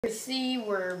See,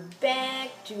 we're back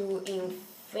to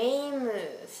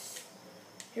Infamous.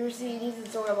 Here, see, this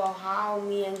is all about how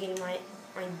me and getting my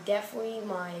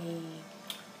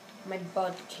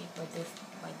butt kicked by this.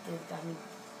 I mean,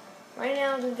 right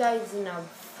now this guy is in a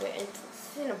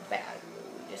bad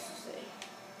mood. Just to say,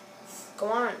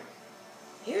 come on.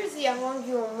 Here's the how long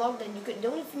you unlock that you could. The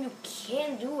only thing you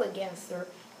can do against her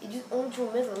is just only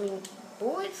throw missiles. I mean,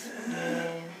 bullets.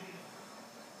 Yeah.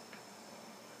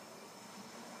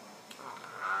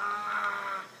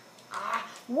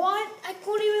 What? I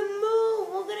couldn't even move.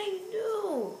 What can I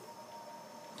do?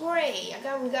 Great.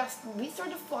 We got restart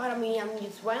the fight. I mean, I'm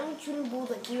just randomly shooting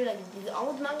bullets like here, like I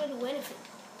was not gonna do anything.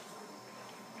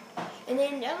 And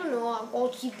then I don't know. I'll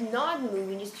keep not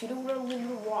moving, just shoot over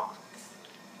little rocks.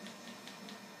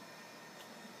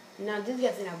 Now this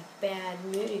guy's in a bad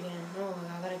mood again. Oh,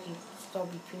 I gotta stop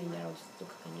between that. I was still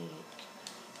an idiot.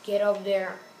 Get up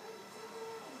there.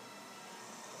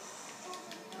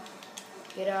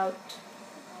 Get out.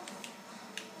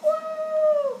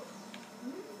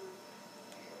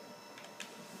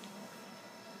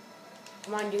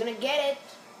 Come on, you're gonna get it.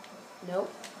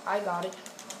 Nope, I got it.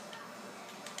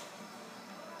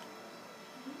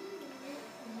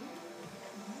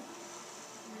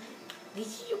 This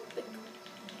is your pick.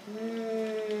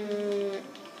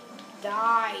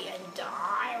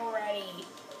 Die already.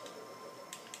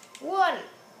 What?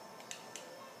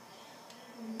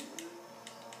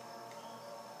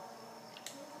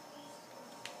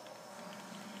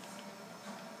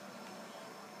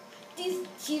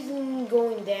 She's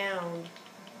going down.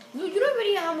 You know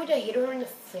already how much I hit her in the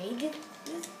face?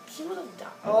 She would have died.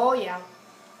 Oh, yeah.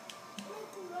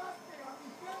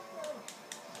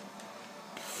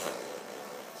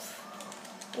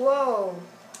 Whoa.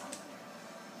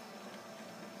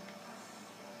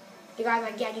 The guy's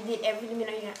like, yeah, you did everything in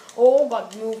your hand. Oh,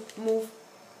 God, move.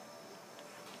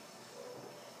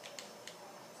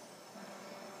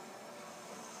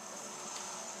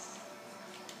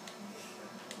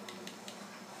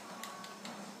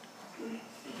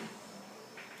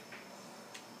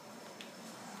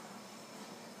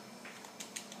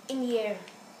 In the air.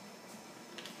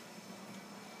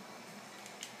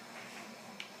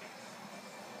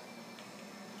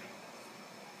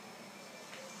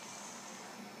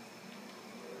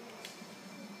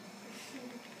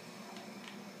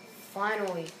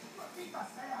 Finally.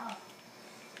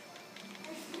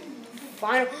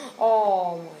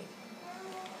 Oh my.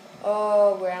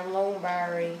 Oh, Graham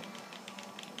Longberry.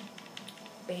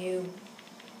 Boo.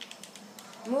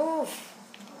 Move.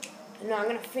 No, I'm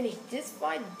gonna finish this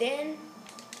fight, then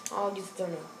I'll just don't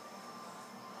know.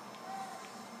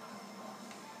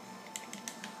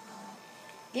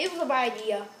 This was a bad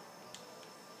idea.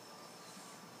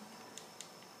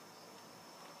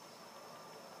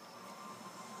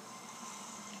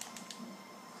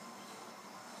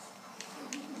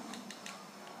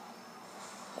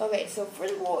 Okay, so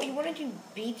first of all, you wanted to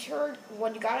beat her,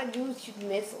 what you gotta do is shoot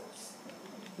missiles.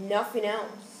 Nothing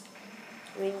else.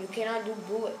 I mean, you cannot do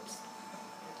bullets.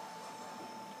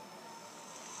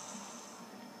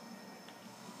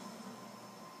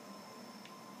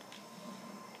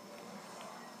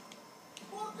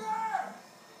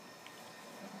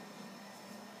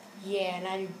 Yeah,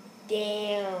 now you're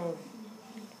down.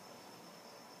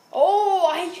 Oh,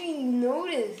 I actually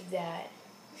noticed that.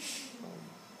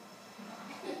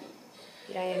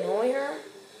 Did I annoy her?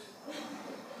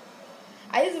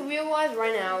 I just realized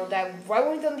right now that right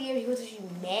when he was on the air, he was actually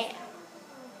mad.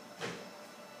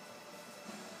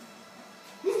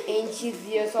 And she's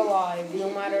just alive, no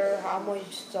matter how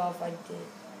much stuff I did.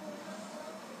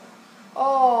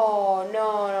 Oh,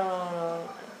 no.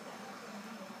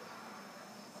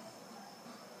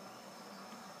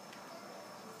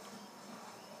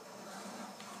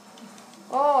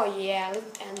 Oh, yeah,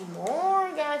 and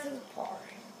more guys in the park.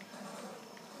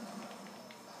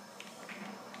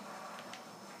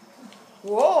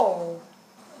 Whoa.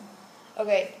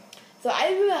 Okay, so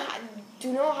I don't really to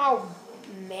know how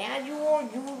mad you are.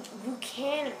 You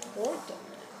can't hurt them.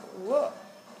 Look.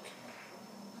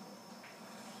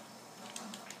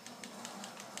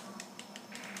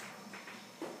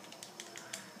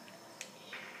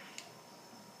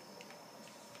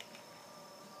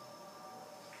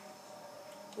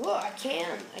 Look, I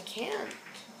can't.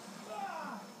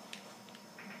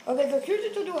 Okay, so here's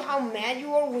to tell you how mad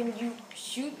you are when you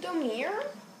shoot them here.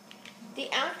 They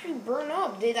actually burn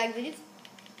up. They just.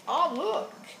 Oh,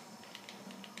 look.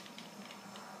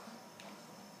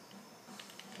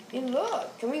 And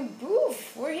look. Can we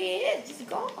boof? Where he is? He's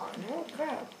gone. Oh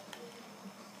crap.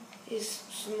 His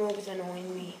smoke is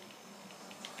annoying me.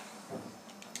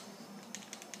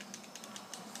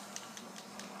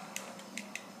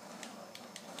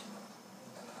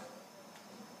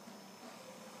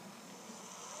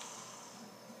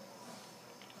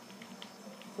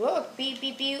 Look, beep,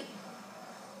 beep, beep.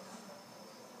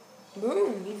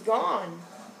 Boom, he's gone.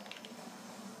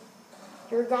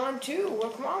 You're gone too. Well,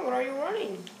 come on, what are you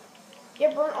running?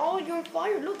 Yeah, burn all of you on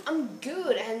fire. Look, I'm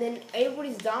good. And then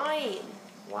everybody's dying.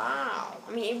 Wow.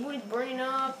 I mean, everybody's burning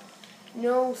up.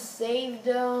 No, save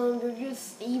them. They're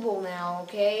just evil now,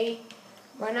 okay?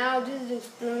 Right now, this is the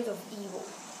experience of evil.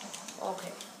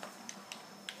 Okay.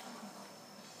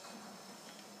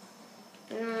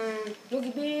 Look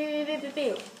at me.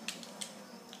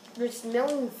 You're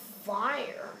smelling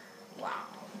fire. Wow.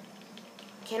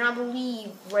 Cannot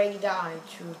believe Ray died,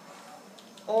 too.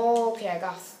 Okay, I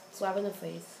got slapped in the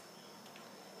face.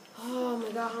 Oh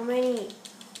my god, how many?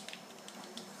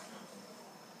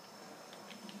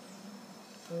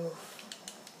 Oof.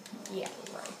 Yeah,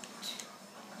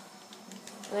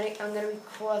 right. I'm gonna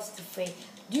request the face.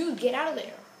 Dude, get out of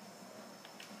there.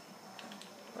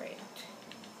 Right.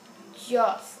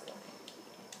 Just.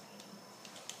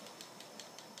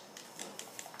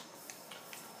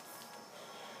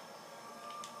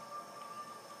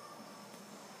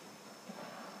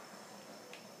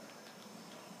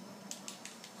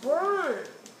 Burn.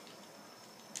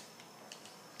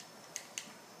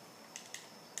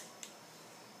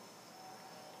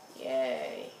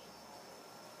 Yay.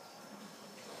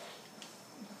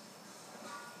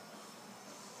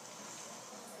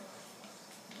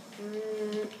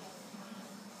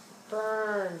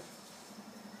 Burn.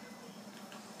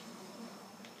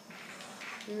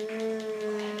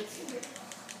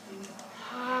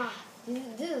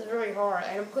 This is very hard,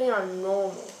 and I'm playing on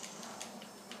normal.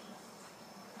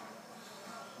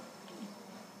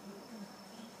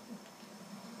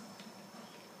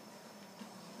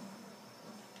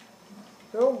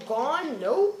 They're all gone?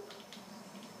 Nope.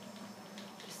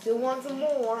 Still want some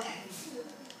more.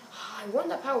 I want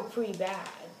that power pretty bad.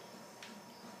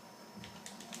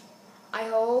 I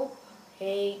hope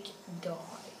Hank dies.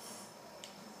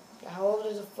 I hope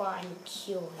there's a fire and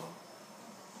kill him.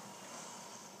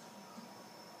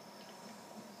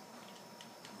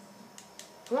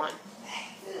 Come on.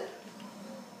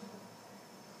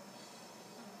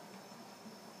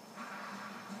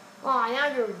 Oh, now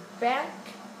you're back?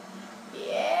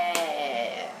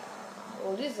 Yeah.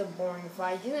 Oh, this is a boring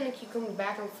fight. He's gonna keep coming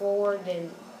back and forward,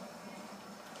 then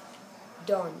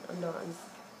done. I'm done.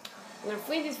 I'm gonna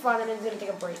flee this fight and then I'm gonna take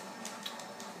a break.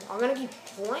 I'm gonna keep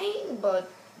playing, but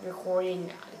recording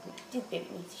now. This baby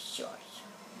needs to shush.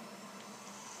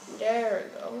 There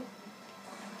we go.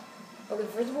 Okay,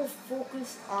 first of all,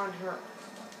 focus on her.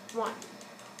 Come on.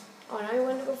 Oh, now you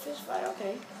want to go fist fight?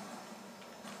 Okay.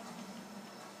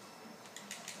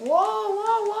 Whoa,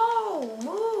 whoa, whoa!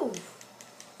 Move!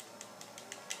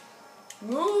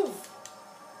 Move!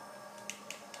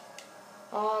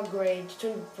 Oh, great. Just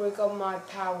trying to break up my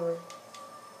power.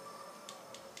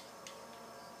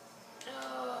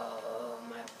 No,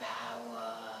 my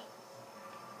power.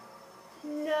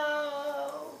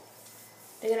 No!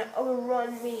 They're gonna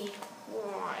overrun me.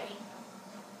 Why?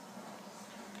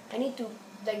 I need to,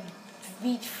 like,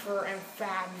 reach for and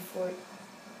fab before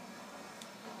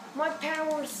my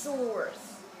power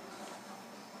source.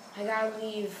 I gotta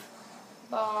leave.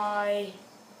 Bye.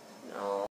 No.